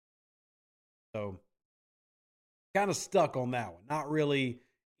 So, kind of stuck on that one. Not really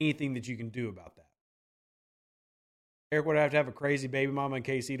anything that you can do about that. Eric would have to have a crazy baby mama in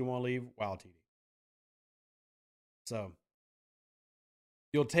KC to want to leave. Wow, TD. So,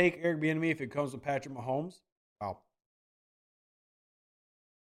 you'll take Eric Bieniemy if it comes with Patrick Mahomes. Wow.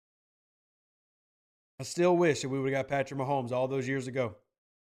 I still wish that we would have got Patrick Mahomes all those years ago.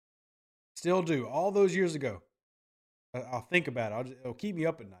 Still do. All those years ago. I'll think about it. It'll keep me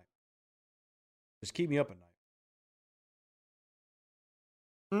up at night. Just keep me up at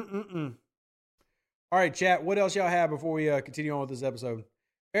night. All right, chat. What else y'all have before we continue on with this episode?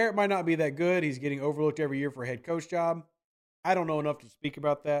 Eric might not be that good. He's getting overlooked every year for a head coach job. I don't know enough to speak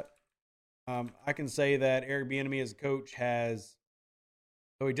about that. I can say that Eric Bieniemy as a coach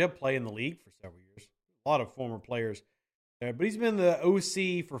though he did play in the league for several years. A lot of former players there. But he's been the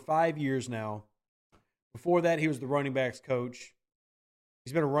OC for 5 years now. Before that, he was the running backs coach.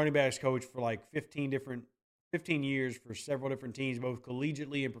 He's been a running backs coach for like 15 years for several different teams, both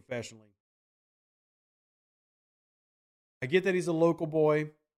collegiately and professionally. I get that he's a local boy.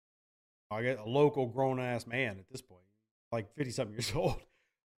 I get a local grown-ass man at this point, like 50-something years old.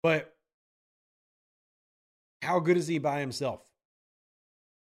 But how good is he by himself?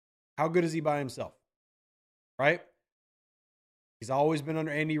 How good is he by himself? Right? He's always been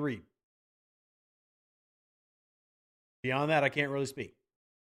under Andy Reid. Beyond that, I can't really speak.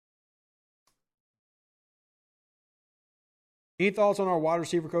 Any thoughts on our wide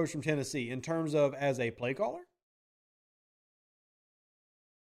receiver coach from Tennessee in terms of as a play caller?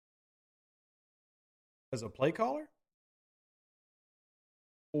 As a play caller?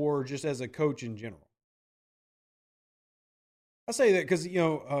 Or just as a coach in general? I say that because,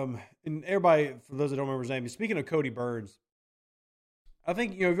 and everybody, for those that don't remember his name, speaking of Cody Burns, I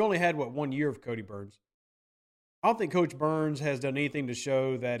think, you've only had, 1 year of Cody Burns. I don't think Coach Burns has done anything to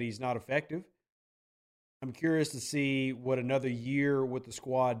show that he's not effective. I'm curious to see what another year with the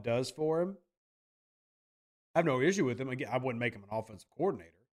squad does for him. I have no issue with him. Again, I wouldn't make him an offensive coordinator.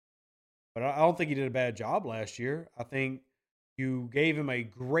 But I don't think he did a bad job last year. I think you gave him a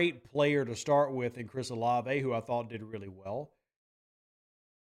great player to start with in Chris Olave, who I thought did really well.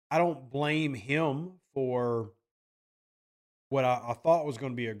 I don't blame him for what I thought was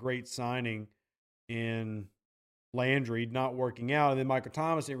going to be a great signing in Landry not working out. And then Michael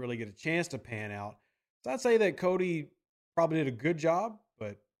Thomas didn't really get a chance to pan out. So I'd say that Cody probably did a good job,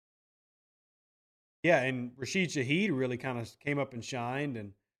 but yeah, and Rashid Shaheed really kind of came up and shined. And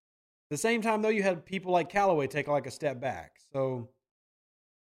at the same time, though, you had people like Callaway take like a step back. So,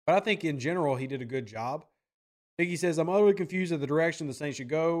 but I think in general, he did a good job. Biggie says, I'm utterly confused at the direction the Saints should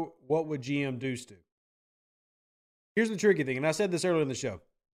go. What would GM Deuce do? Here's the tricky thing, and I said this earlier in the show.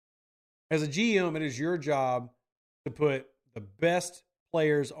 As a GM, it is your job to put the best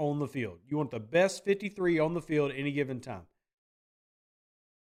players on the field. You want the best 53 on the field at any given time.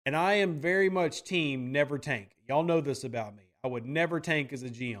 And I am very much team never tank. Y'all know this about me. I would never tank as a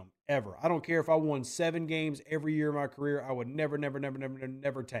GM, ever. I don't care if I won 7 games every year of my career. I would never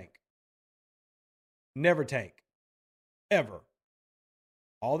tank. Never tank. Ever.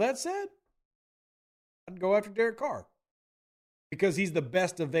 All that said, I'd go after Derek Carr because he's the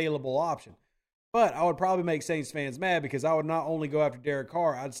best available option. But I would probably make Saints fans mad because I would not only go after Derek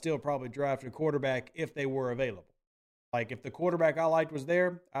Carr, I'd still probably draft a quarterback if they were available. Like if the quarterback I liked was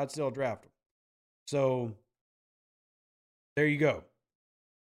there, I'd still draft him. So there you go.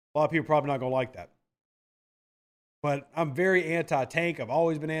 A lot of people probably not going to like that. But I'm very anti-tank. I've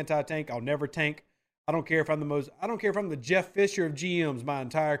always been anti-tank. I'll never tank. I don't care if I'm the Jeff Fisher of GMs my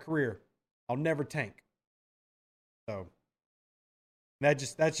entire career. I'll never tank. So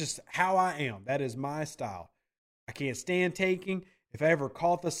that's just how I am. That is my style. I can't stand tanking. If I ever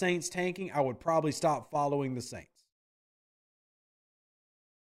caught the Saints tanking, I would probably stop following the Saints.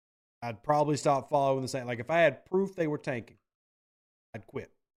 I'd probably stop following the Saints. Like if I had proof they were tanking, I'd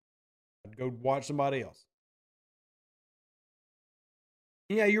quit. I'd go watch somebody else.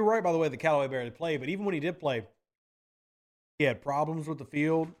 Yeah, you're right, by the way, that Callaway barely played. But even when he did play, he had problems with the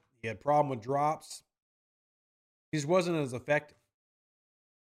field. He had problem with drops. He just wasn't as effective.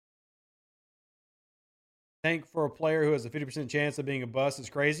 tank for a player who has a 50% chance of being a bust is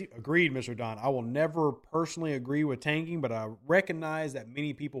crazy. Agreed, Mr. Don. I will never personally agree with tanking, but I recognize that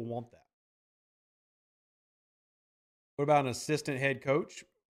many people want that. What about an assistant head coach?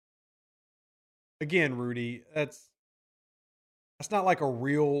 Again, Rudy, that's not like a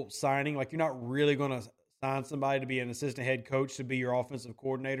real signing. Like, you're not really going to sign somebody to be an assistant head coach to be your offensive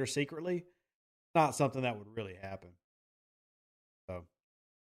coordinator secretly. It's not something that would really happen. So,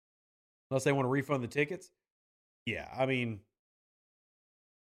 unless they want to refund the tickets. Yeah, I mean,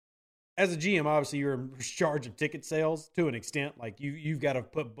 as a GM, obviously you're in charge of ticket sales to an extent. Like, you've got to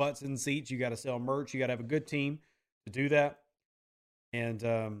put butts in seats. You got to sell merch. You got to have a good team to do that.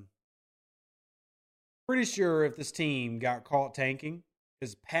 And pretty sure if this team got caught tanking,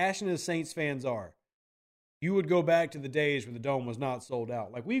 as passionate as Saints fans are, you would go back to the days where the Dome was not sold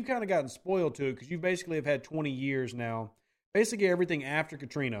out. Like, we've kind of gotten spoiled to it because you basically have had 20 years now. Basically everything after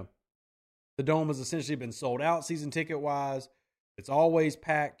Katrina, the Dome has essentially been sold out season ticket-wise. It's always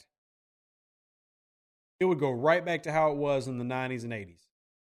packed. It would go right back to how it was in the 90s and 80s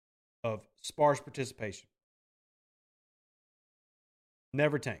of sparse participation.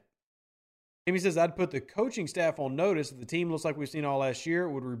 Never tank. Amy says, I'd put the coaching staff on notice if the team looks like we've seen all last year,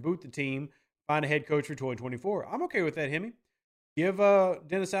 would reboot the team, find a head coach for 2024. I'm okay with that, Hemi. Give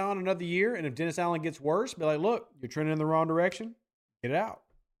Dennis Allen another year, and if Dennis Allen gets worse, be like, look, you're trending in the wrong direction. Get it out.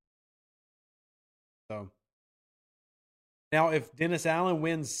 So, now if Dennis Allen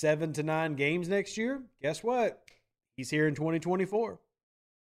wins 7 to 9 games next year, guess what? He's here in 2024.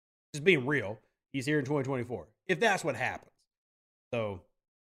 Just being real, he's here in 2024. If that's what happens. So,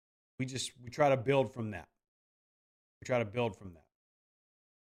 we try to build from that.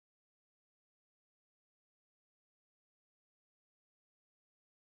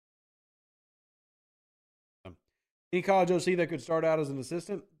 Any college OC that could start out as an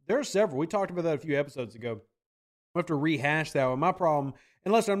assistant? There are several. We talked about that a few episodes ago. We'll have to rehash that one. My problem,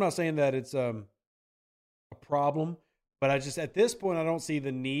 and Lester, I'm not saying that it's a problem, but I just, at this point, I don't see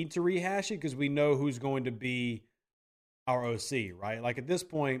the need to rehash it because we know who's going to be our OC, right? Like, at this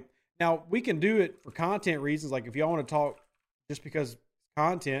point, now we can do it for content reasons. Like, if y'all want to talk just because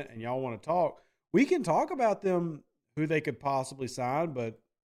content and y'all want to talk, we can talk about them, who they could possibly sign, but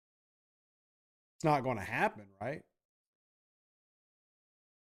it's not going to happen, right?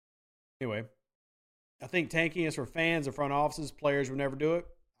 Anyway, I think tanking is for fans and front offices. Players would never do it.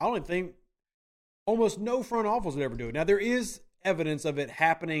 I only think almost no front office would ever do it. Now, there is evidence of it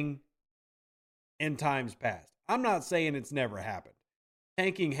happening in times past. I'm not saying it's never happened.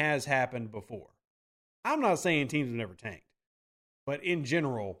 Tanking has happened before. I'm not saying teams have never tanked. But in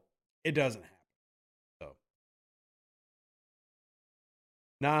general, it doesn't happen. So,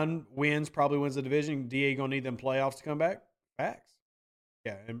 9 wins probably wins the division. DA going to need them playoffs to come back? Facts.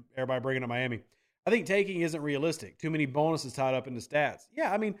 Yeah, and everybody bringing up Miami. I think tanking isn't realistic. Too many bonuses tied up in the stats.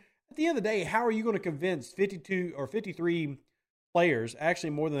 Yeah, I mean, at the end of the day, how are you going to convince 52 or 53 players, actually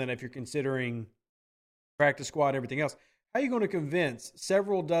more than that if you're considering practice squad and everything else, how are you going to convince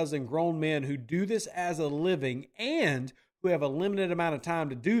several dozen grown men who do this as a living and who have a limited amount of time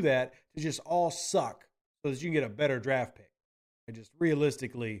to do that to just all suck so that you can get a better draft pick? And just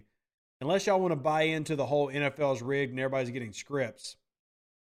realistically, unless y'all want to buy into the whole NFL's rigged and everybody's getting scripts,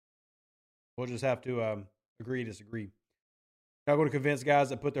 we'll just have to agree, disagree. Not going to convince guys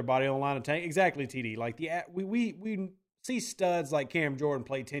that put their body on the line to tank. Exactly, TD. Like we see studs like Cam Jordan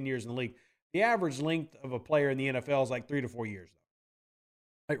play 10 years in the league. The average length of a player in the NFL is like 3 to 4 years.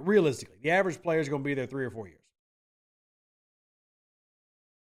 Like, realistically, the average player is going to be there 3 or 4 years.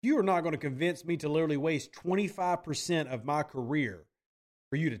 You are not going to convince me to literally waste 25% of my career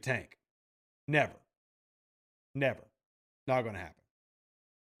for you to tank. Never. Never. Not going to happen.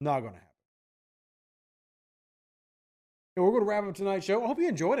 Not going to happen. And we're going to wrap up tonight's show. I hope you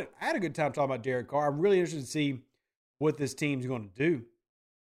enjoyed it. I had a good time talking about Derek Carr. I'm really interested to see what this team's going to do.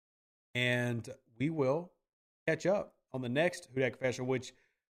 And we will catch up on the next Who Dat Confessional, which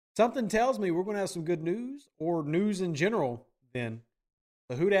something tells me we're going to have some good news or news in general then.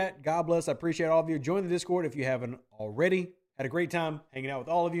 So Who Dat, God bless. I appreciate all of you. Join the Discord if you haven't already. Had a great time hanging out with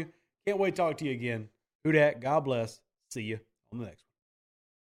all of you. Can't wait to talk to you again. Who Dat, God bless. See you on the next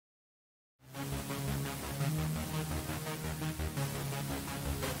one.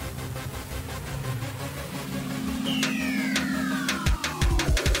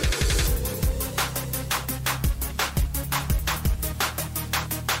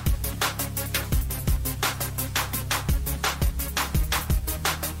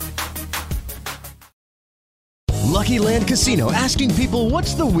 Lucky Land Casino, asking people,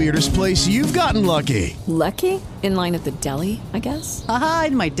 what's the weirdest place you've gotten lucky? Lucky? In line at the deli, I guess? Aha,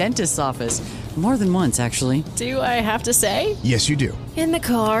 in my dentist's office. More than once, actually. Do I have to say? Yes, you do. In the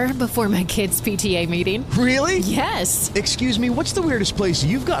car before my kids' PTA meeting. Really? Yes. Excuse me, what's the weirdest place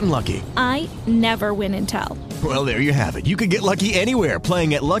you've gotten lucky? I never win and tell. Well, there you have it. You can get lucky anywhere,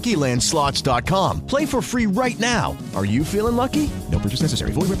 playing at LuckyLandSlots.com. Play for free right now. Are you feeling lucky? No purchase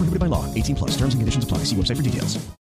necessary. Void where prohibited by law. 18 plus. Terms and conditions apply. See website for details.